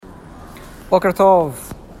Boker Tov.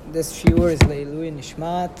 This shiur is Leilui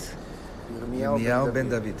Nishmat Yirmiyahu ben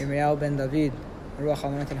David. Yirmiyahu ben David. Ruach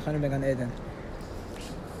HaManat Nechanu Began Eden.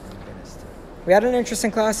 We had an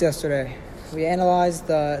interesting class yesterday. We analyzed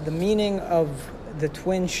the meaning of the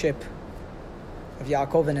twinship of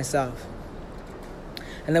Yaakov and Esav.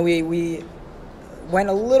 And then we went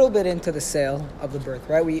a little bit into the sale of the birth,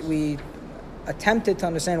 right? We attempted to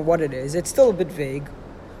understand what it is. It's still a bit vague.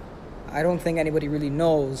 I don't think anybody really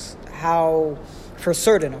knows how, for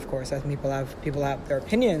certain, of course, I think people have their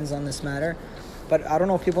opinions on this matter, but I don't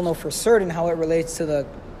know if people know for certain how it relates to the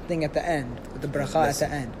thing at the end, the bracha at the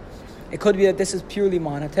end. It could be that this is purely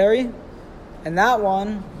monetary, and that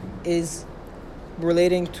one is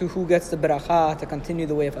relating to who gets the bracha to continue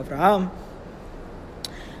the way of Abraham.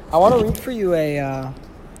 I want to read for you a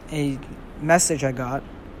message I got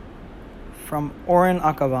from Oren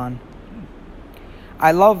Akavan.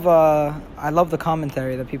 I love the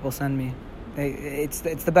commentary that people send me. It's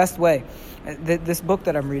the best way. This book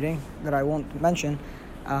that I'm reading, that I won't mention,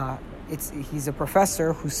 he's a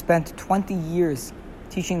professor who spent 20 years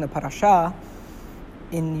teaching the parasha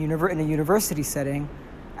in a university setting,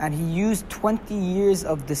 and he used 20 years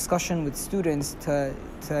of discussion with students to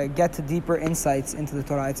get to deeper insights into the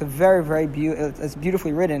Torah. It's a very, very it's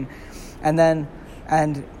beautifully written,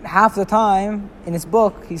 and half the time in his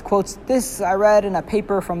book, he quotes, this I read in a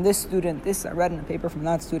paper from this student, this I read in a paper from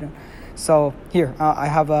that student. So here,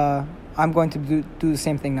 I'm going to do the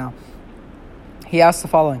same thing now. He asks the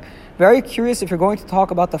following. Very curious if you're going to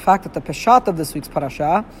talk about the fact that the peshat of this week's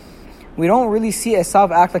parasha, we don't really see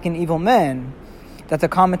Esav act like an evil man that the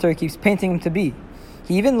commentary keeps painting him to be.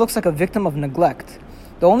 He even looks like a victim of neglect.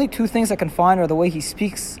 The only two things I can find are the way he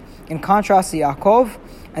speaks in contrast to Yaakov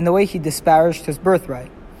and the way he disparaged his birthright.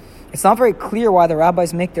 It's not very clear why the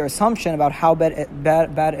rabbis make their assumption about how bad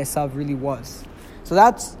Esav really was. So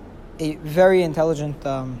that's a very intelligent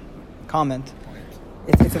comment.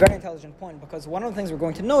 It's a very intelligent point, because one of the things we're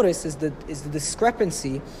going to notice is the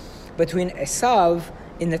discrepancy between Esav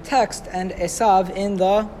in the text and Esav in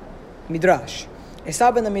the Midrash.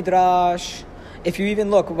 Esav in the Midrash, if you even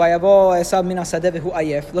look, Vayavo Esav min hasadeh v'hu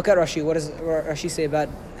ayef. Look at Rashi. What does Rashi say about,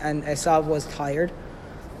 and Esav was tired?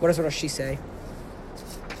 What does Rashi say?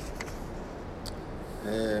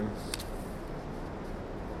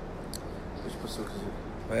 Which pasuk is it?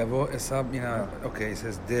 Vayavo Esav min okay, it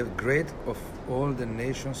says the great of all the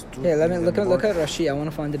nations. Yeah, let me look at Rashi. I want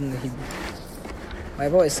to find it in the Hebrew.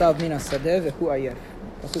 Vayavo Esav min hasadeh v'hu ayef.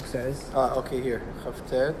 Pasuk says. Okay, here.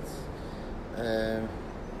 Chavtet.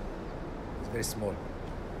 It's very small.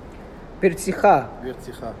 Birtzicha.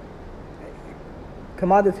 Birtzicha.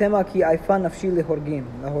 Kamadatema ki aifa nafshi lehorgim.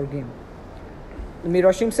 The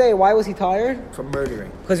Midrashim say, why was he tired? From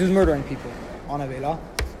murdering. Because he was murdering people on Avela.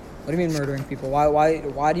 What do you mean murdering people?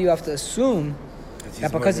 Why do you have to assume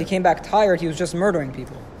that because he came back tired, he was just murdering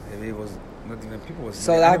people? Maybe it was not even people. Was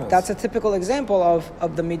so that's a typical example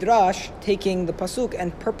of the Midrash taking the pasuk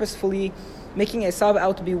and purposefully making Esav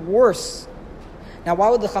out to be worse. Now, why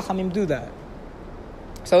would the Chachamim do that?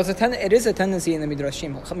 So it is a tendency in the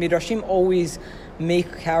Midrashim. Midrashim always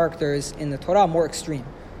make characters in the Torah more extreme,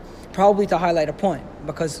 probably to highlight a point.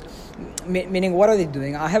 Because, meaning, what are they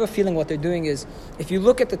doing? I have a feeling what they're doing is, if you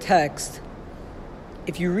look at the text,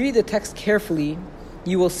 if you read the text carefully,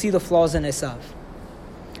 you will see the flaws in Esav.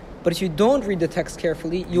 But if you don't read the text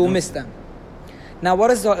carefully, you will miss them. Now,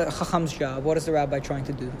 what is the Chacham's job? What is the rabbi trying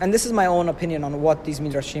to do? And this is my own opinion on what these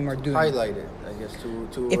Midrashim are doing. Highlight it, I guess,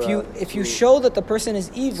 if you show that the person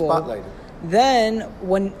is evil, spotlight it. Then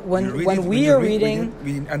when we are reading,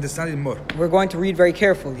 we understand it more. We're going to read very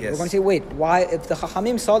carefully. Yes. We're going to say, wait, why? If the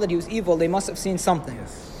Chachamim saw that he was evil, they must have seen something.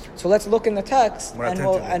 Yes. So let's look in the text,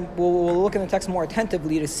 and we'll look in the text more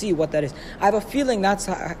attentively to see what that is. I have a feeling that's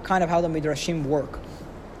kind of how the Midrashim work.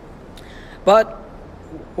 But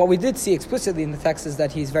what we did see explicitly in the text is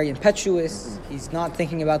that he's very impetuous. Mm-hmm. He's not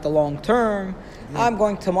thinking about the long term.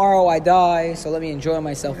 Mm-hmm. Tomorrow I die, so let me enjoy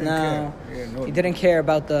myself now. He didn't care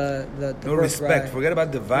about the no respect. Forget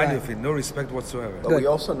about the value of it. No respect whatsoever. But we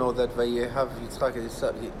also know that Vayehav Yitzchak,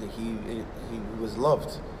 he was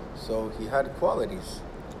loved, so he had qualities.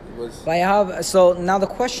 So now the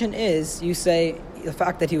question is, you say the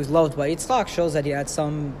fact that he was loved by Yitzchak shows that he had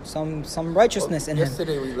some righteousness in him.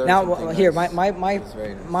 Yesterday we learned now here my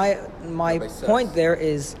point there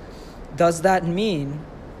is, does that mean,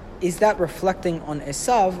 is that reflecting on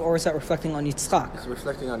Esav or is that reflecting on Yitzchak? It's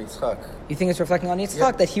reflecting on Yitzchak. You think it's reflecting on Yitzchak,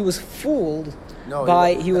 yeah. that he was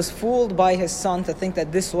fooled by his son to think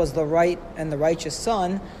that this was the right and the righteous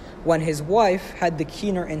son, when his wife had the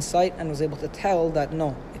keener insight and was able to tell that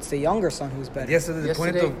no, it's the younger son who's better. Yesterday, the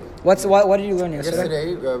point of what did you learn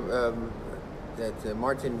yesterday? Yesterday, that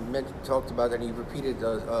Martin talked about, and he repeated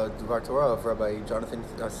Duvar Torah of Rabbi Jonathan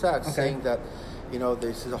Sachs, saying that,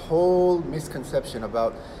 there's a whole misconception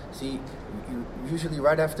about, usually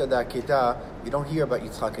right after the Akedah, you don't hear about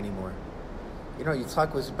Yitzchak anymore.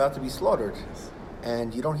 Yitzchak was about to be slaughtered,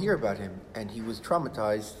 and you don't hear about him, and he was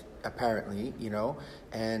traumatized, apparently,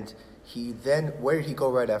 and he then, where did he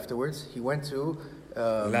go right afterwards? He went to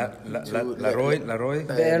Be'er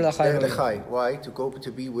Lachai. Why? To go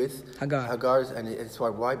to be with Hagar. And it's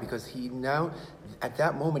why? Because he now, at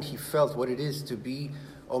that moment, he felt what it is to be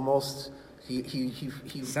almost he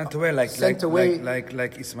sent away like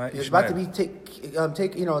Ismail. He was about to be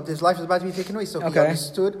his life was about to be taken away. So he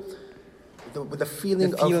understood the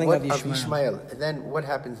feeling of Ishmael. And then what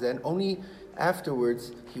happens then? Only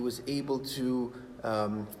afterwards he was able to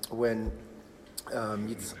when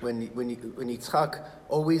Yitzchak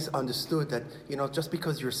always understood that, just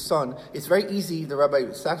because your son, it's very easy, the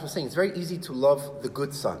Rabbi Sachs was saying, it's very easy to love the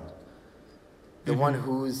good son. The one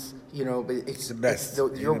who's, it's the best.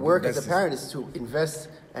 Your work as a parent is to invest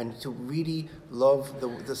and to really love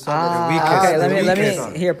the son. Let me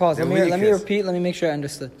pause. Let me repeat. Let me make sure I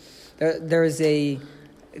understood. There's a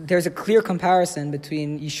clear comparison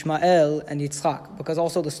between Ishmael and Yitzchak, because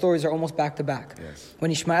also the stories are almost back to back. Yes.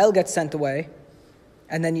 When Ishmael gets sent away,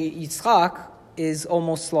 and then Yitzchak is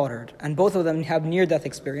almost slaughtered, and both of them have near-death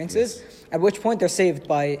experiences, at which point they're saved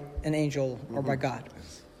by an angel or by God.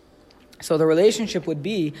 Yes. So the relationship would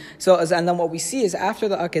be, and then what we see is after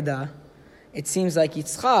the Akedah, it seems like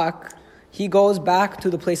Yitzchak, he goes back to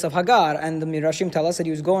the place of Hagar, and the Mirashim tell us that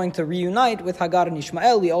he was going to reunite with Hagar and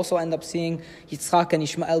Ishmael. We also end up seeing Yitzchak and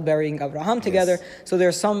Ishmael burying Abraham together. Yes. So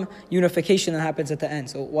there's some unification that happens at the end.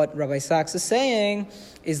 So what Rabbi Sachs is saying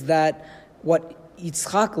is that what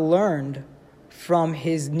Yitzchak learned from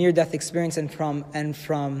his near-death experience and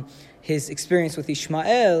from his experience with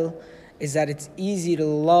Ishmael is that it's easy to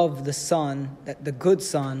love the son, the good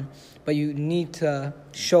son, but you need to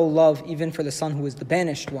show love even for the son who is the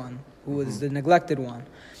banished one, who was the neglected one.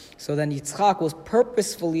 So then Yitzchak was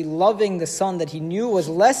purposefully loving the son that he knew was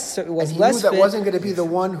less fit. Knew that wasn't going to be the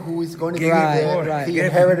one who is going to be the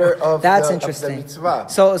inheritor of That's the interesting. Of the mitzvah.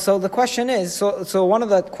 So the question is, so one of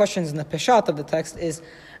the questions in the Peshat of the text is,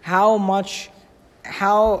 how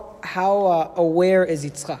aware is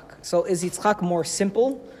Yitzchak? So is Yitzchak more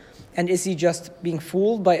simple? And is he just being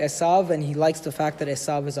fooled by Esav, and he likes the fact that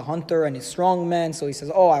Esav is a hunter and a strong man, so he says,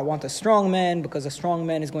 I want a strong man because a strong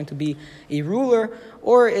man is going to be a ruler?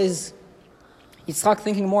 Or is Yitzchak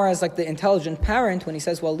thinking more as like the intelligent parent when he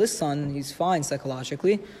says, this son, he's fine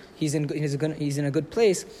psychologically, he's in a good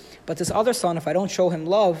place, but this other son, if I don't show him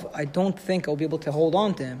love, I don't think I'll be able to hold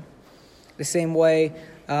on to him. The same way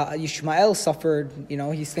Yishmael suffered,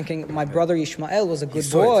 he's thinking, my brother Yishmael was a good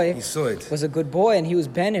boy. He saw it. Was a good boy, and he was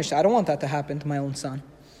banished. I don't want that to happen to my own son.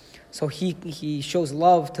 So he shows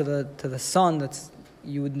love to the son that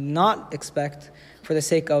you would not expect for the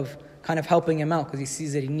sake of kind of helping him out, because he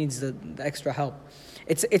sees that he needs the extra help.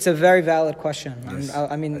 It's a very valid question. Yes.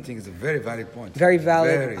 I think it's a very valid point. Very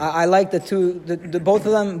valid. I like the two. Both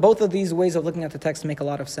of them. Both of these ways of looking at the text make a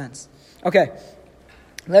lot of sense. Okay.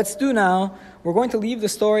 Let's do now, we're going to leave the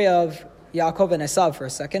story of Yaakov and Esav for a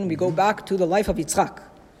second. We go back to the life of Yitzchak.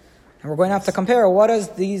 And we're going to have to compare what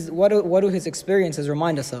do his experiences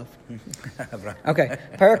remind us of. Okay.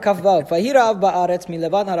 Perek Kaf Vav. Vayirav ba'aretz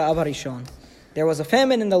milevad hara'av harishon. There was a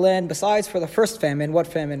famine in the land besides for the first famine. What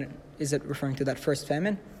famine is it referring to, that first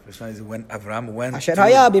famine? First one is when Abraham went Asher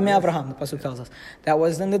haya b'mei Abraham, the Pasuk tells us. That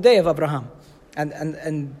was in the day of Abraham.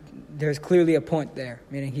 And there's clearly a point there,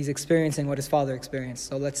 meaning he's experiencing what his father experienced.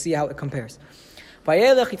 So let's see how it compares.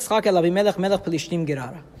 Vayelech Yitzchak el Avimelech melech Pelishtim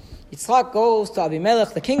Gerar. Yitzchak goes to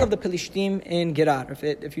Avimelech, the king of the Pelishtim in Gerar.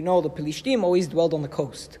 If you know, the Pelishtim always dwelled on the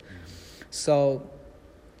coast. So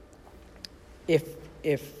if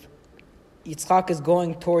Yitzchak is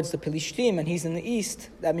going towards the Pelishtim and he's in the east,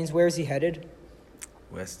 that means where is he headed?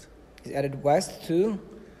 West. He's headed west to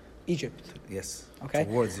Egypt. Yes. Okay.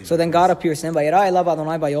 Towards Egypt. So then God appears to him. Don't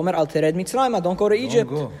go to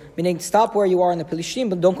Egypt. Don't go. Meaning, stop where you are in the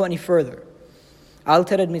Pelishtim, but don't go any further. Dwell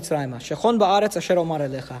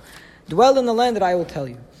in the land that I will tell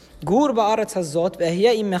you.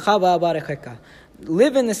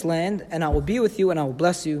 Live in this land, and I will be with you, and I will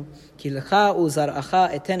bless you. Because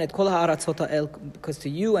to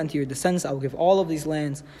you and to your descendants I will give all of these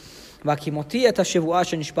lands. And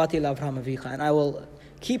I will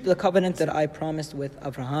keep the covenant that I promised with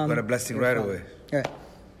Abraham. Got a blessing right away. Yeah.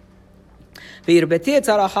 And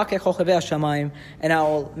I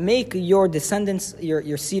will make your descendants,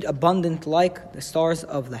 your seed abundant like the stars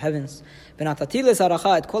of the heavens. And I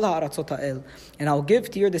will give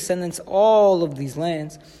to your descendants all of these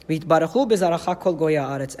lands. And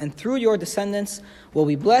through your descendants will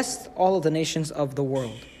be blessed all of the nations of the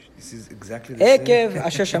world. This is exactly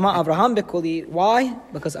the same. Why?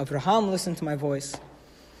 Because Abraham listened to my voice.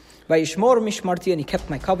 And he kept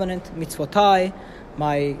my covenant, mitzvotai,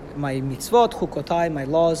 my mitzvot, chukotai, my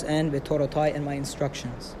laws, and vetorotai, and my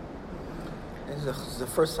instructions. This is the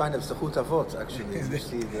first sign of Zechut Avot, actually.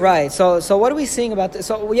 Right. So what are we seeing about this?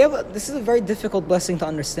 So this is a very difficult blessing to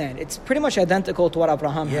understand. It's pretty much identical to what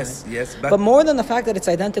Abraham has. Yes. But more than the fact that it's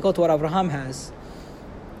identical to what Abraham has,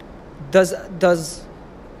 does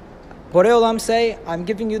Borei Olam say, I'm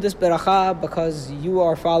giving you this beracha because you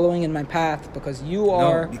are following in my path, because you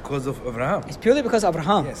are... No, because of Abraham. It's purely because of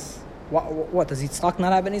Abraham. Yes. What does Yitzchak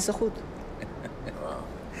not have any zechut?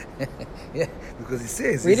 Yeah, because it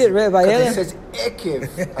says... Read it. Because it says, Ekev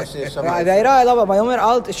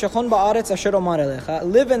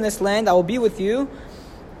live in this land, I will be with you,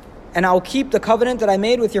 and I will keep the covenant that I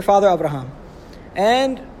made with your father Abraham.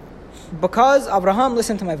 And because Abraham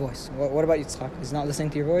listened to my voice. What about Yitzchak? He's not listening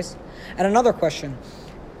to your voice? And another question.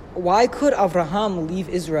 Why could Abraham leave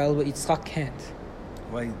Israel but Yitzchak can't?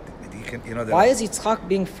 Why he can, why is Yitzchak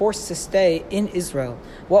being forced to stay in Israel?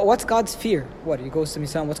 What's God's fear? He goes to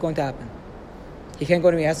Mitzrayim, what's going to happen? He can't go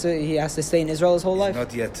to me. He has to stay in Israel his whole life?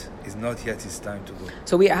 Not yet. It's not yet his time to go.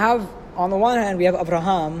 So we have, on the one hand, we have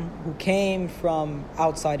Abraham, who came from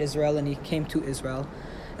outside Israel and he came to Israel.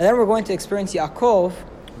 And then we're going to experience Yaakov,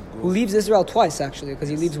 who leaves Israel twice, actually, because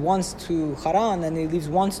he leaves once to Haran and he leaves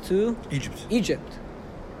once to Egypt.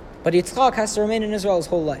 But Yitzchak has to remain in Israel his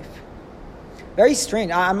whole life. Very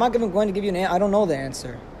strange. I'm not going to give you an answer. I don't know the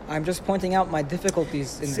answer. I'm just pointing out my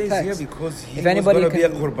difficulties in the text. Here because he was going to be a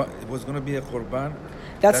korban. It was going to be a korban.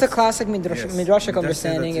 That's a classic midrashic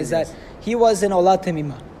understanding, is that he was an olad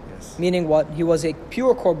temimah. Yes. Meaning what? He was a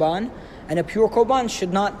pure korban, and a pure korban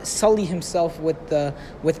should not sully himself with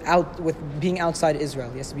being outside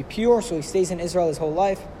Israel. He has to be pure, so he stays in Israel his whole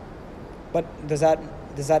life. But does that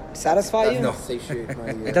satisfy you? No.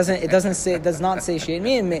 It does not satiate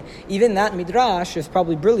me. Even that midrash is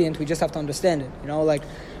probably brilliant. We just have to understand it. Like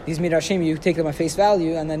these midrashim, you take them at face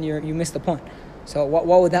value, and then you miss the point. So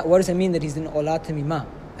what does it mean that he's an olad temimah?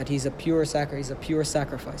 That he's a pure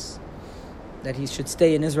sacrifice. That he should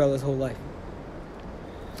stay in Israel his whole life.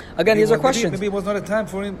 Again, these are questions. Maybe it was not a time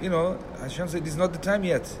for him. Hashem said it's not the time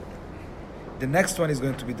yet. The next one is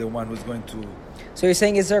going to be the one who's going to... So you're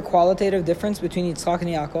saying, is there a qualitative difference between Yitzchak and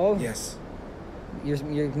Yaakov? Yes.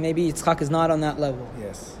 Maybe Yitzchak is not on that level.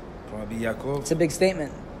 Yes. Probably Yaakov. It's a big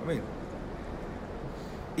statement. I mean,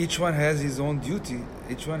 each one has his own duty.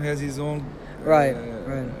 Each one has his own... Right.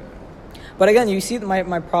 But again, you see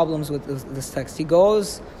my problems with this text. He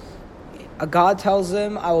goes... God tells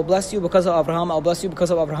him, I will bless you because of Abraham, I'll bless you because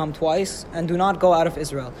of Abraham twice, and do not go out of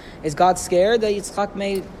Israel. Is God scared that Yitzchak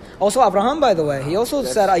may... Also Abraham, by the way, he also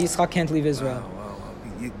said Yitzchak can't leave Israel.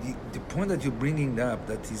 Wow. The point that you're bringing up,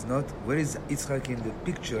 that he's not... Where is Yitzchak in the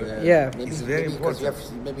picture? Yeah. It's very important.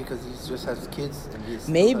 Maybe because he just has kids. And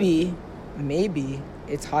maybe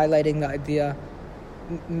it's highlighting the idea...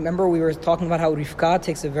 Remember we were talking about how Rivka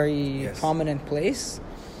takes a very prominent place?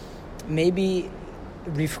 Maybe...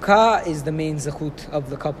 Rivka is the main zechut of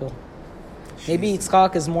the couple. Maybe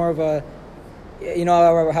Yitzchak is more of a,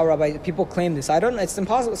 how Rabbi people claim this. I don't know. It's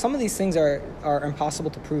impossible. Some of these things are impossible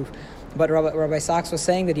to prove. But Rabbi Sachs was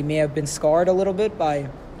saying that he may have been scarred a little bit by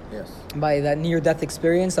that near-death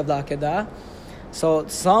experience of the Akedah. So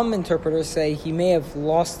some interpreters say he may have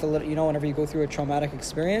lost a little. Whenever you go through a traumatic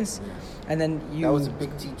experience, and then that was a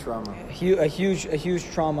big T trauma. A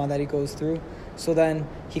huge trauma that he goes through. So then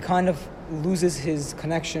he kind of loses his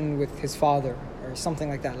connection with his father or something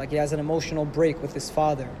like that. Like he has an emotional break with his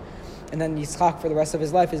father. And then Yitzchak for the rest of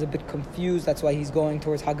his life is a bit confused. That's why he's going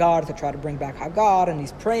towards Hagar to try to bring back Hagar, and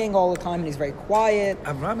he's praying all the time and he's very quiet.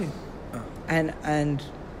 And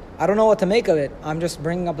I don't know what to make of it. I'm just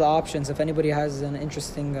bringing up the options if anybody has an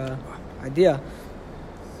interesting idea.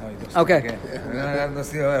 Okay. I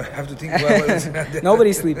have to think about it.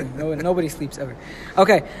 Nobody's sleeping. Nobody sleeps ever.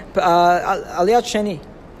 Okay. Aliyat Sheni.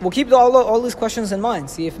 We'll keep all these questions in mind.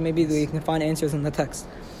 See if maybe we can find answers in the text.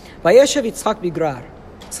 Vayeshev Yitzchak b'Gerar.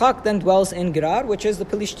 Yitzchak then dwells in Gerar, which is the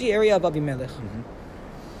Pelishti area of Avimelech.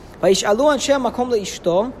 Vayish'alu anshe makom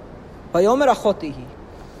le'ishto. Vayomer achot ihi.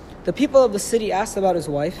 The people of the city asked about his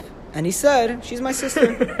wife, And he said, she's my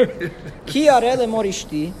sister. Ki arele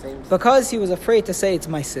morishti, because he was afraid to say it's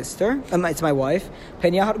my sister, it's my wife.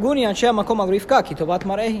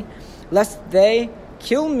 Lest they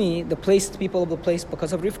kill me, the people of the place,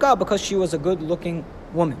 because of Rivka, because she was a good-looking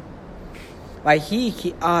woman. And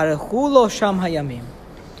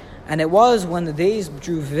it was when the days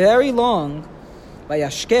drew very long,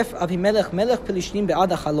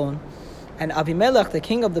 and Avimelech, the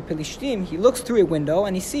king of the Pelishtim, he looks through a window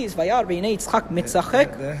and he sees Vayar v'hinei Yitzchak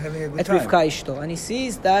mitzachek et Rivka ishto, and he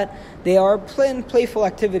sees that they are playing playful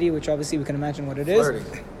activity, which obviously we can imagine what it is.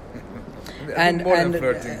 And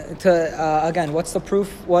again, what's the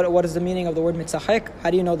proof? What is the meaning of the word mitzachek? How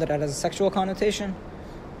do you know that it has a sexual connotation?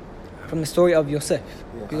 From the story of Yosef.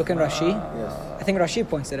 If you look in Rashi, I think Rashi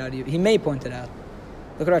points it out. He may point it out.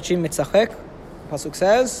 Look at Rashi mitzachek. Pasuk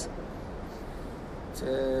says.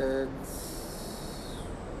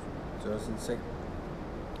 Doesn't say.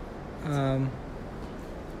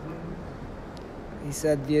 He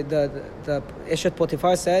said the Eshet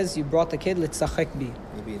Potiphar says you brought the kid litzachek bi.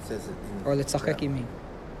 Maybe it says it or litzachek imi.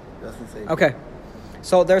 Doesn't say. Okay,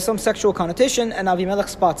 so there's some sexual connotation, and Avimelech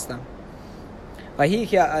spots them.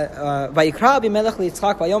 Vayikra Avimelech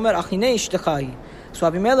liYitzchak vayomer achinei ishtechai. So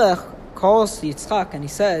Avimelech calls Yitzchak and he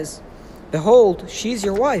says, "Behold, she's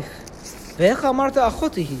your wife."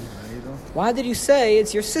 Why did you say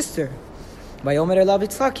it's your sister? He said,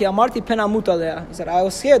 I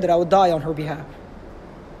was scared that I would die on her behalf.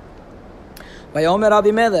 What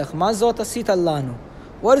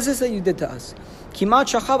is this that you did to us?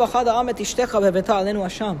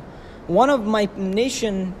 One of my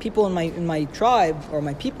nation, people in my tribe, or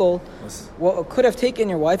my people, could have taken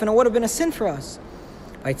your wife, and it would have been a sin for us.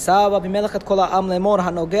 So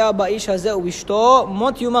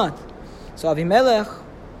Avimelech,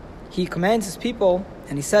 he commands his people,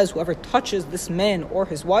 and he says, whoever touches this man or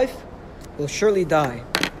his wife will surely die.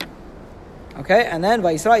 Okay, and then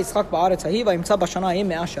then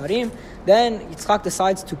Yitzchak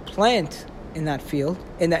decides to plant in that field,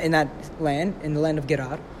 in that land, in the land of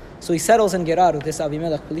Gerar. So he settles in Gerar with this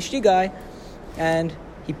Avimelech Pelishti guy, and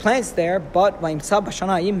he plants there, but he finds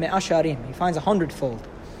 100-fold.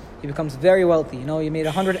 He becomes very wealthy. You know, he made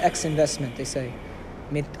 100x investment, they say.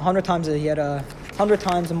 He made 100 times, he had 100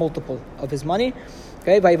 times a multiple of his money.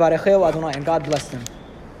 Okay, and God blessed him.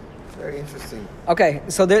 Very interesting. Okay,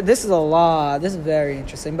 so this is very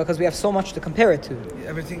interesting because we have so much to compare it to.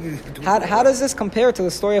 Everything is how does this compare to the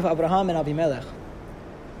story of Abraham and Avimelech?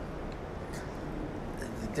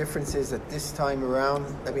 The difference is that this time around,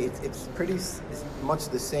 I mean, it's pretty much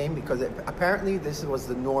the same because apparently this was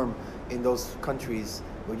the norm in those countries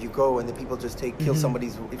where you go and the people just kill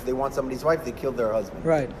somebody's. If they want somebody's wife, they kill their husband.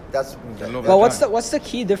 Right. Well, what's the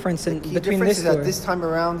key difference between this is that this time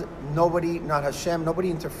around, nobody, not Hashem,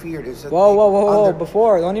 nobody interfered. It was whoa!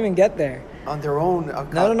 Before, don't even get there. On their own.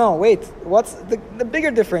 No. Wait. What's the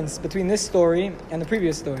bigger difference between this story and the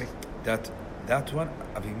previous story? That one,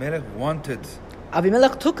 Avimelech wanted.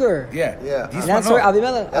 Avimelech took her. Yeah. That's where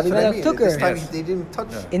Avimelech took her. This time they didn't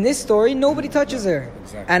touch. Yeah. In this story, nobody touches her.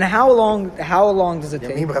 Exactly. And how long does it take?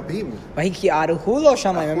 Maybe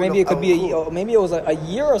it could be maybe it was a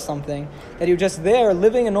year or something that he was just there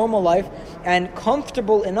living a normal life and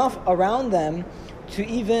comfortable enough around them to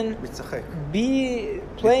even be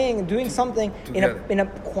playing, doing something in a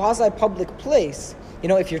quasi-public place. You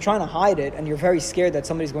know, if you're trying to hide it and you're very scared that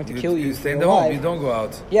somebody's going to kill you, you stay in the home. You don't go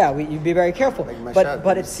out. Yeah, you'd be very careful.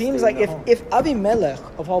 But it seems like if Avimelech,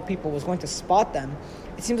 of all people, was going to spot them,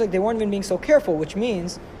 it seems like they weren't even being so careful, which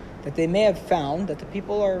means that they may have found that the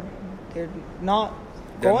people they're not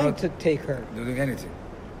going to take her. Doing anything.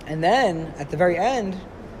 And then at the very end,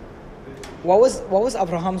 what was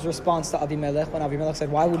Abraham's response to Avimelech when Avimelech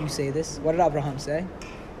said, "Why would you say this?" What did Abraham say?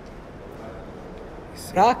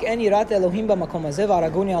 Because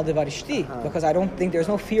I don't think there's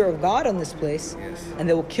no fear of God in this place, and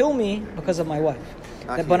they will kill me because of my wife.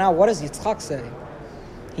 But now, what does Yitzchak say?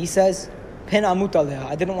 He says, "Pen amut aleha."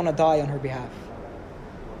 I didn't want to die on her behalf.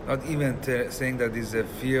 Not even saying that there's a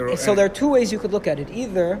fear. So there are two ways you could look at it.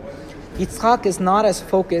 Either Yitzchak is not as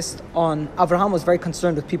focused on. Abraham was very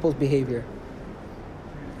concerned with people's behavior,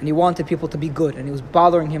 and he wanted people to be good, and it was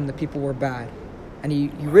bothering him that people were bad, and he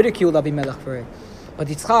ridiculed Avimelech for it. But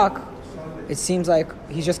Yitzchak, it seems like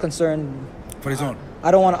he's just concerned for his own. I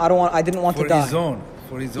didn't want to die.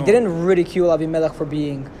 For his own. He didn't ridicule Avimelech for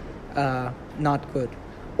being not good.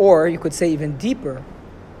 Or you could say even deeper,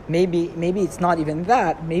 maybe it's not even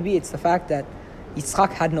that. Maybe it's the fact that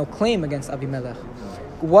Yitzchak had no claim against Avimelech.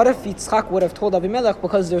 What if Yitzchak would have told Avimelech,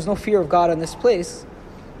 because there's no fear of God in this place,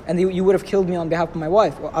 and you would have killed me on behalf of my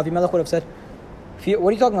wife? Well, Avimelech would have said, Fear, what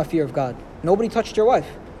are you talking about, fear of God? Nobody touched your wife.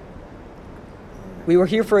 We were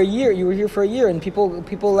here for a year. You were here for a year, and people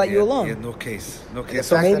let you alone. He had no case. No And the case.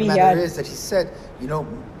 So fact of maybe the he matter had- is that he said,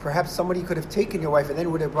 perhaps somebody could have taken your wife and then it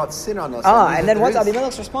would have brought sin on us. And then what's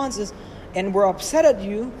Avimelech's response is, and we're upset at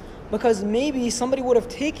you because maybe somebody would have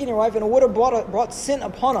taken your wife and it would have brought sin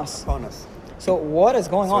upon us. So what is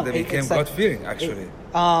going on? So they became God-fearing, actually.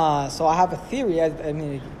 So I have a theory. I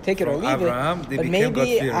mean, take it or From leave Abraham, it. they But became maybe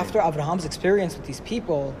God-fearing. after Abraham's experience with these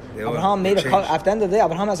people, They Abraham made changed. at the end of the day,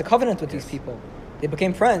 Abraham has a covenant with these people. They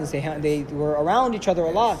became friends. They were around each other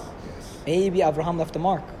a lot. Maybe Abraham left a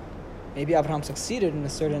mark. Maybe Abraham succeeded in a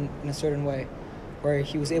certain way, where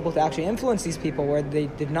he was able to actually influence these people, where they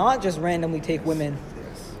did not just randomly take women.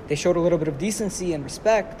 They showed a little bit of decency and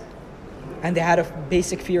respect, and they had a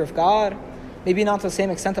basic fear of God. Maybe not to the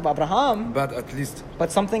same extent of Abraham, But at least,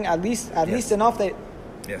 but something at least enough that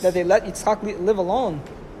yes. that they let Yitzchak live alone.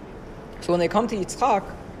 So when they come to Yitzchak,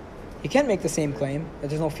 he can't make the same claim that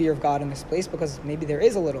there's no fear of God in this place, because maybe there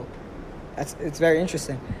is a little. It's very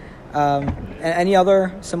interesting. And any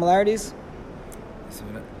other similarities?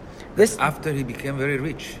 This after he became very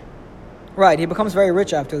rich. Right, he becomes very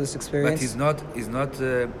rich after this But experience. he's not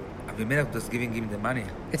Avimelech just giving him the money.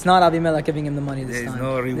 It's not Avimelech giving him the money this There is time.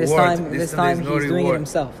 no This reward. time This time he's there's no doing it reward.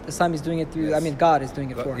 himself. This time he's doing it through. Yes. God is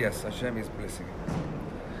doing it for him. Yes, Hashem is blessing him.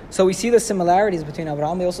 So we see the similarities between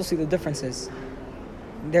Abraham. We also see the differences.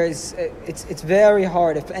 It's very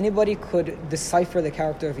hard. If anybody could decipher the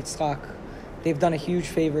character of Yitzchak, they've done a huge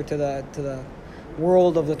favor to the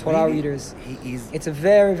world of the Torah Really? readers. He is It's a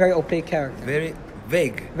very, very opaque character. very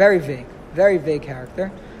vague Very vague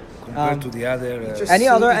character. compared to the other.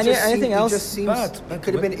 Anything else? He just seems But he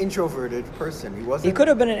could have been an introverted person. He wasn't. He could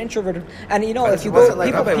have been an introverted, and But if it you go, wasn't like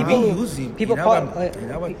people, Abraham. people, we use him people in call, our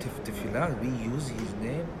tefillah. We use his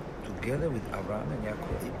name together with Abraham and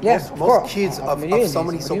Yaakov. yes, of most course. kids of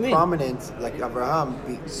somebody What so do you mean? prominent like Abraham.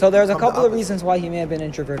 So there's a become the couple of opposite. reasons why he may have been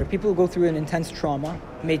introverted. People who go through an intense trauma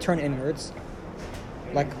may turn inwards.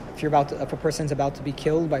 Like if a person's about to be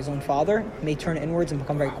killed by his own father, may turn inwards and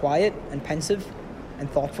become very quiet and pensive and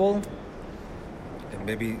thoughtful. And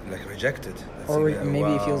maybe like rejected. Or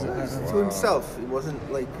maybe he feels- To himself. It wasn't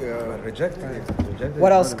like. Rejected. Rejected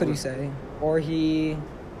What is else not could you good. say? Or he,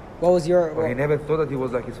 what was your? Or he never thought that he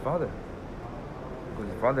was like his father.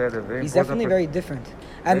 Because his father had a very. He's important definitely very different.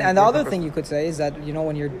 And Very the other important thing you could say is that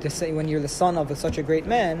when you're the son of such a great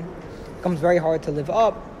man, it becomes very hard to live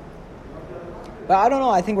up. But I don't know.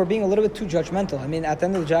 I think we're being a little bit too judgmental. I mean, at the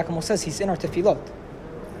end of the Jacamo says he's in our tefillot.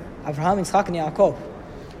 Avraham, Yitzchak, and Yaakov.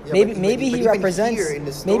 Yeah, maybe but he even represents. here in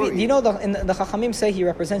the Maybe story- the Chachamim say he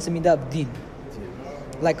represents the midah of din.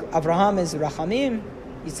 Like Avraham is Rachamim,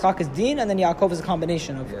 Yitzchak is din, and then Yaakov is a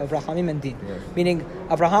combination of Rachamim and din. Yes. Meaning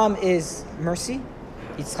Avraham is mercy,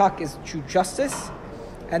 Yitzchak is true justice,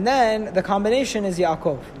 and then the combination is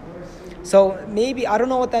Yaakov. So maybe, I don't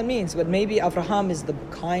know what that means, but maybe Avraham is the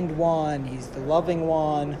kind one, he's the loving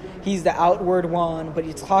one, he's the outward one, but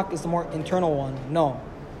Yitzchak is the more internal one. No.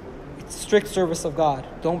 It's strict service of God.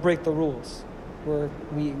 Don't break the rules.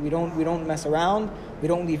 We don't mess around. We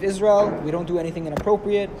don't leave Israel. We don't do anything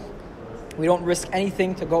inappropriate. We don't risk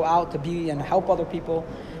anything to go out to be and help other people.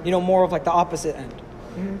 More of like the opposite end.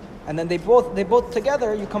 Mm-hmm. And then they both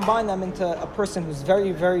together, you combine them into a person who's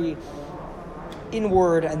very, very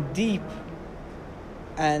inward and deep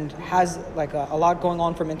and has like a lot going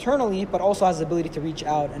on from internally, but also has the ability to reach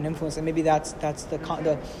out and influence. And maybe that's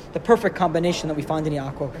the perfect combination that we find in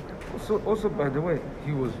Yaakov. Also, by the way,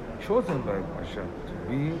 he was chosen by Hashem to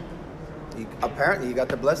be. Apparently, he got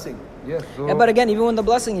the blessing. Yes. So, Yeah, but again, even when the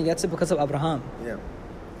blessing, he gets it because of Abraham. Yeah.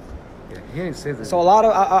 here he says. So a lot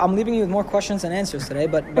of I'm leaving you with more questions than answers today,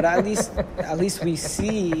 but at least we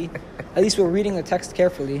see, at least we're reading the text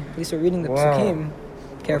carefully. At least we're reading the psukim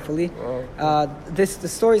carefully. The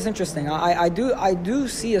story is interesting. I do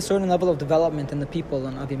see a certain level of development in the people,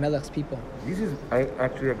 in Avimelech's people. I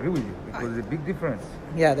actually agree with you because it's a big difference.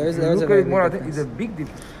 Yeah, there's a look very at it more. I big think difference. it's a big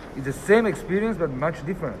difference. It's the same experience but much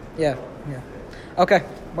different. Yeah. Okay.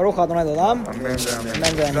 Baruch Adonai L'olam. Amen.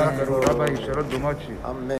 Amen. Rabbi, Shalom Domachi. Amen.